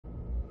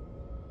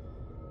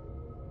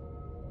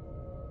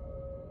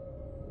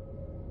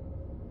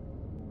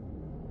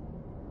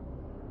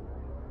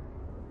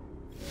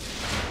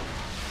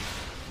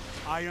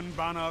Iron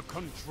Banner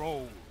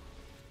control.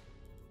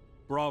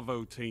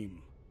 Bravo,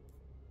 team.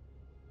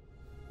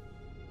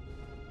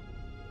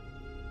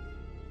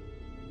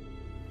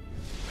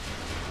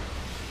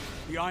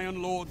 The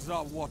Iron Lords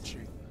are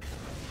watching.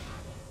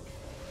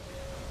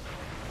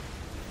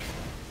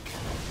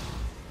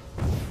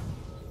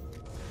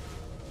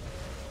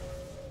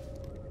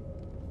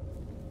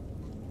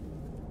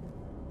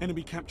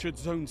 Enemy captured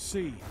Zone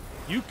C.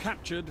 You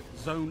captured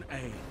Zone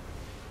A.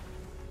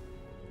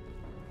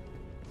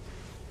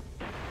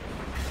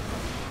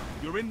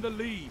 You're in the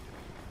lead.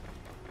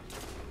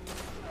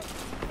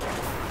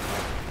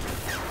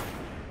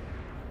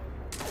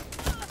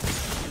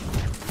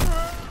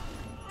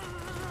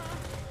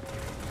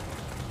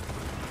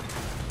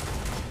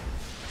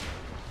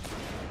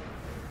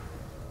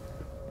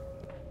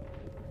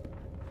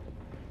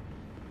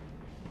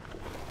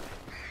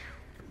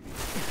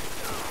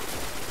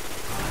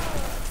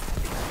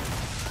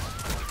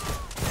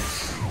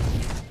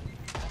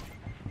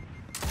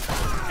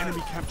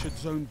 Enemy captured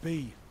Zone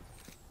B.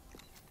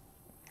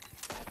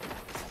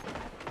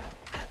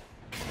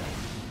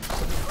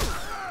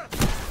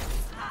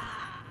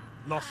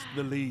 Lost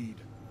the lead.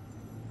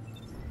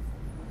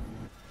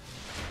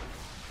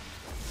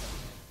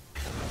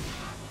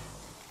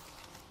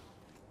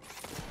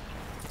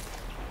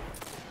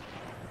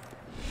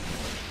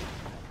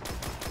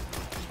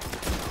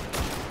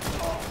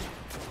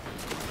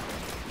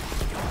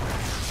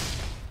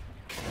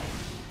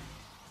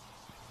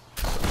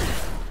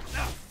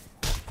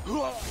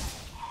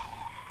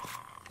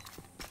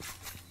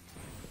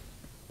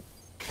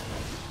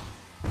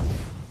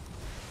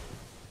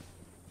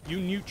 You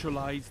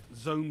neutralized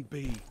Zone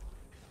B.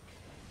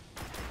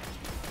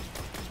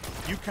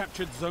 You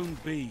captured Zone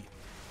B.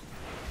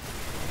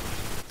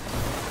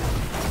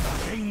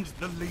 Gained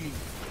the lead.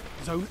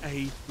 Zone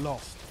A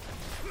lost.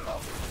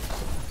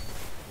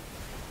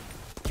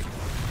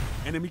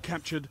 Enemy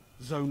captured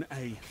Zone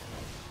A.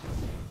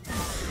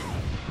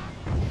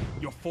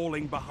 You're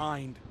falling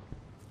behind.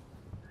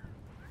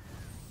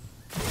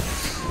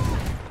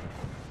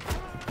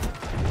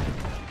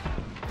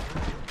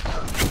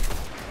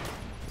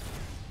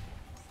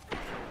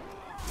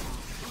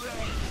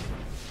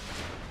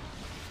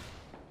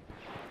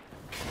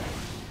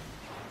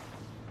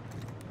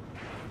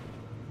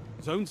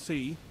 Zone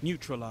C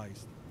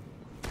neutralized.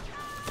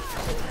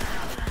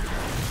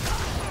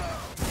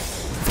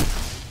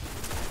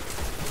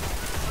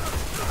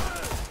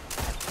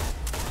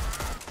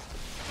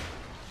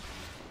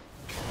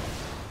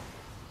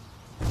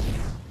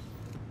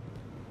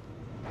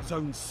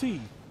 Zone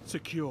C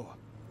secure.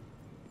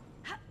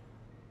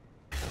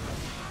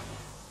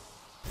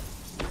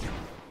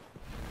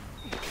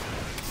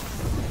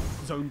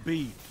 Zone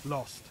B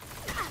lost.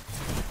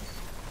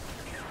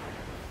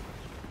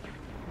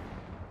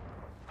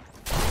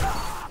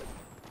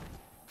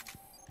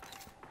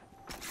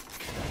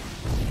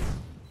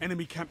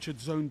 Enemy captured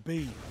Zone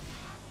B.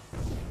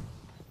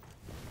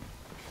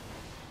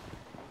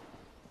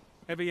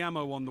 Heavy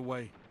ammo on the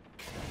way.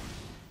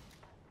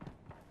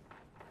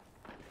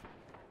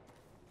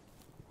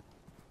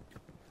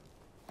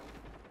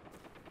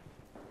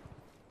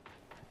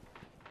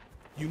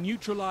 You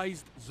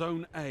neutralized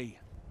Zone A.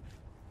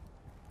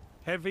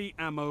 Heavy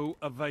ammo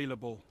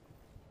available.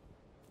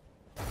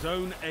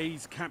 Zone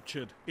A's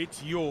captured.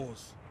 It's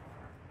yours.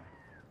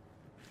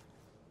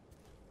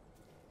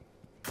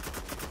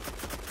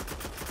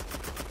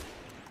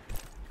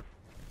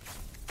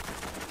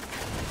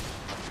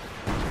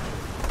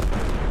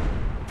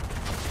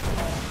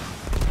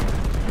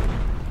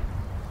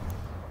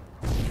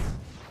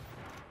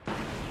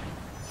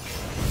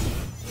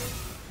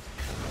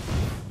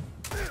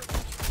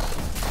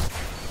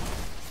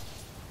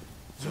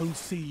 Zone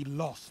C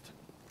lost.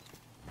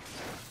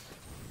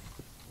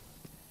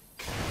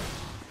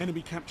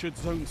 Enemy captured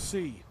Zone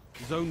C.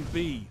 Zone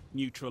B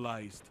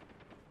neutralized.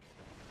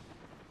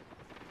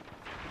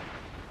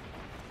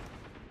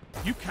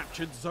 You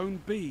captured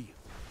Zone B.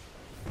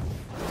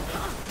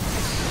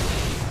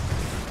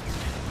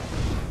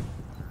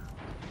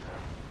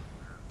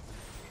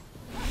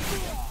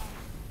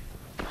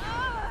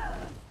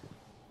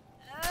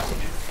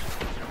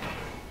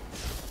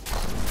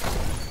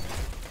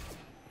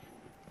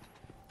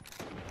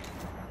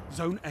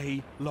 Zone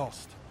A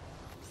lost.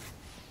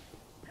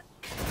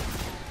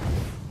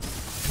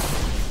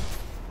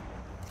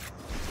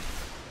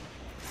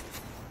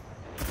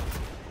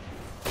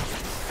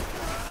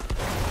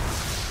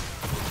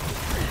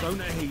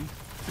 Zone A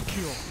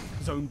secure.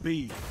 Zone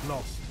B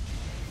lost.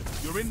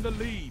 You're in the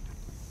lead.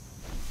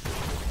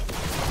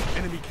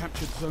 Enemy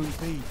captured Zone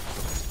B.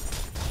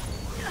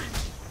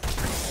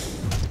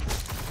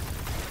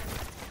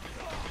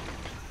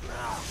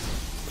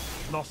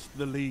 Lost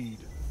the lead.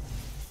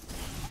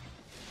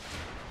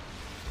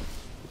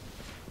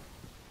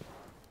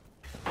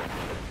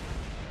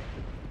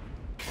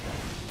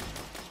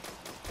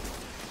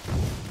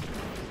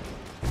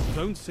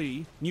 Zone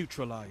C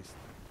neutralized.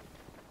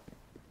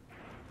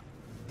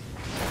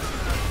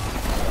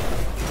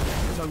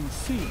 Zone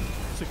C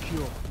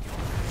secure.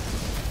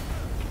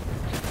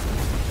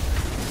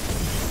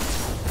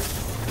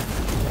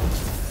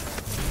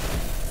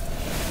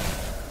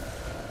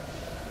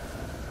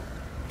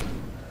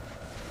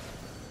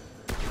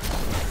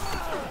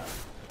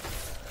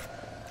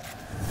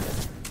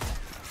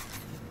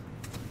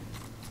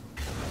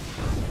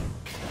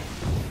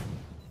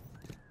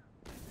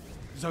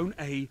 Zone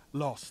A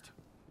lost.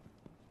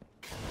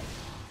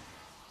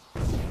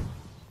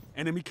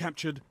 Enemy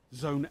captured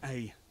Zone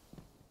A.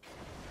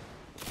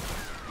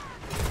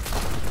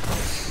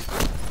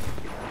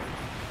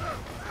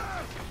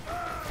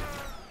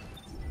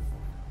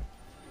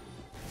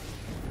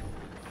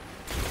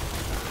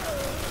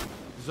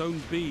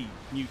 Zone B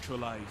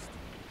neutralized.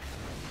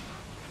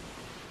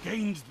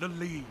 Gained the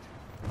lead.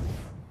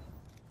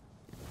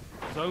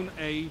 Zone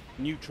A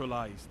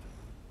neutralized.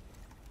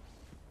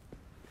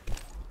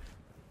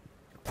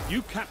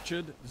 You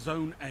captured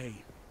Zone A.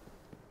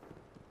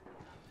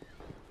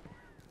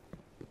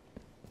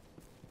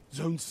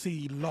 Zone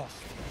C lost.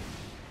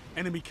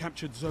 Enemy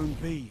captured Zone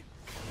B.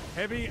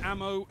 Heavy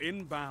ammo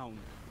inbound.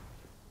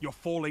 You're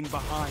falling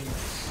behind.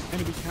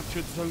 Enemy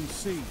captured Zone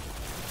C.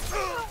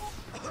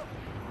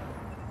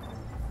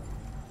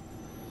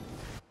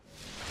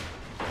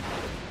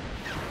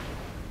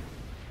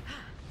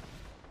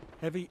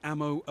 Heavy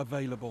ammo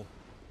available.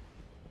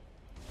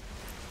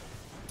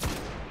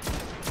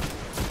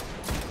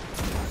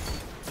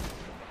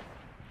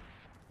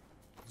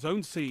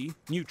 Zone C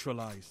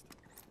neutralized.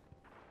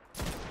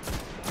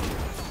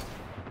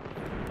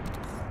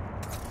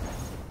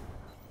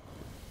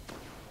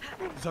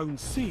 Zone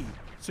C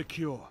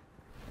secure.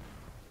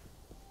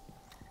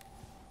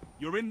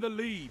 You're in the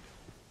lead.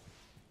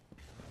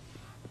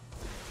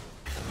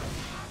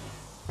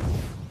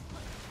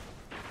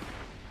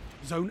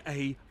 Zone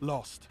A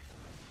lost.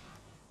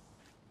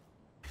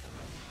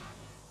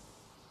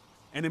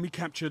 Enemy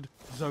captured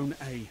Zone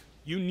A.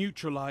 You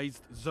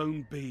neutralized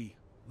Zone B.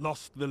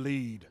 Lost the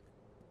lead.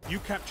 You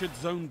captured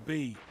Zone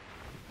B.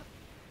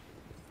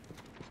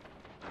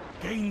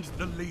 Gained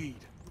the lead.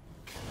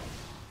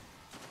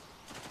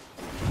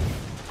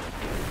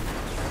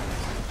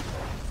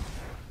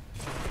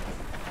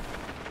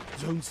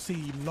 Zone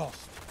C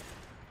lost.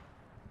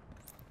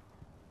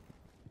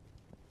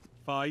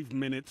 5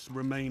 minutes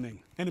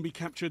remaining. Enemy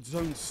captured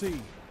Zone C.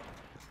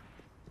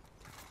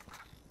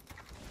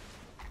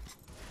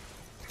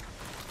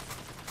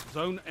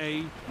 Zone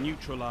A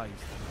neutralized.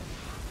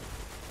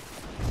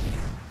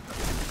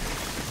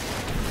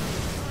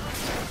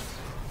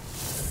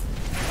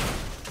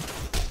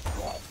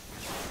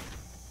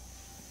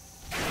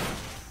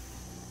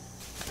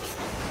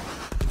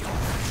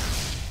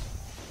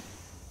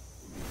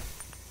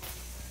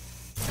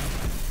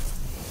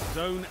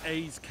 Zone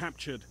A's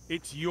captured.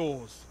 It's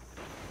yours.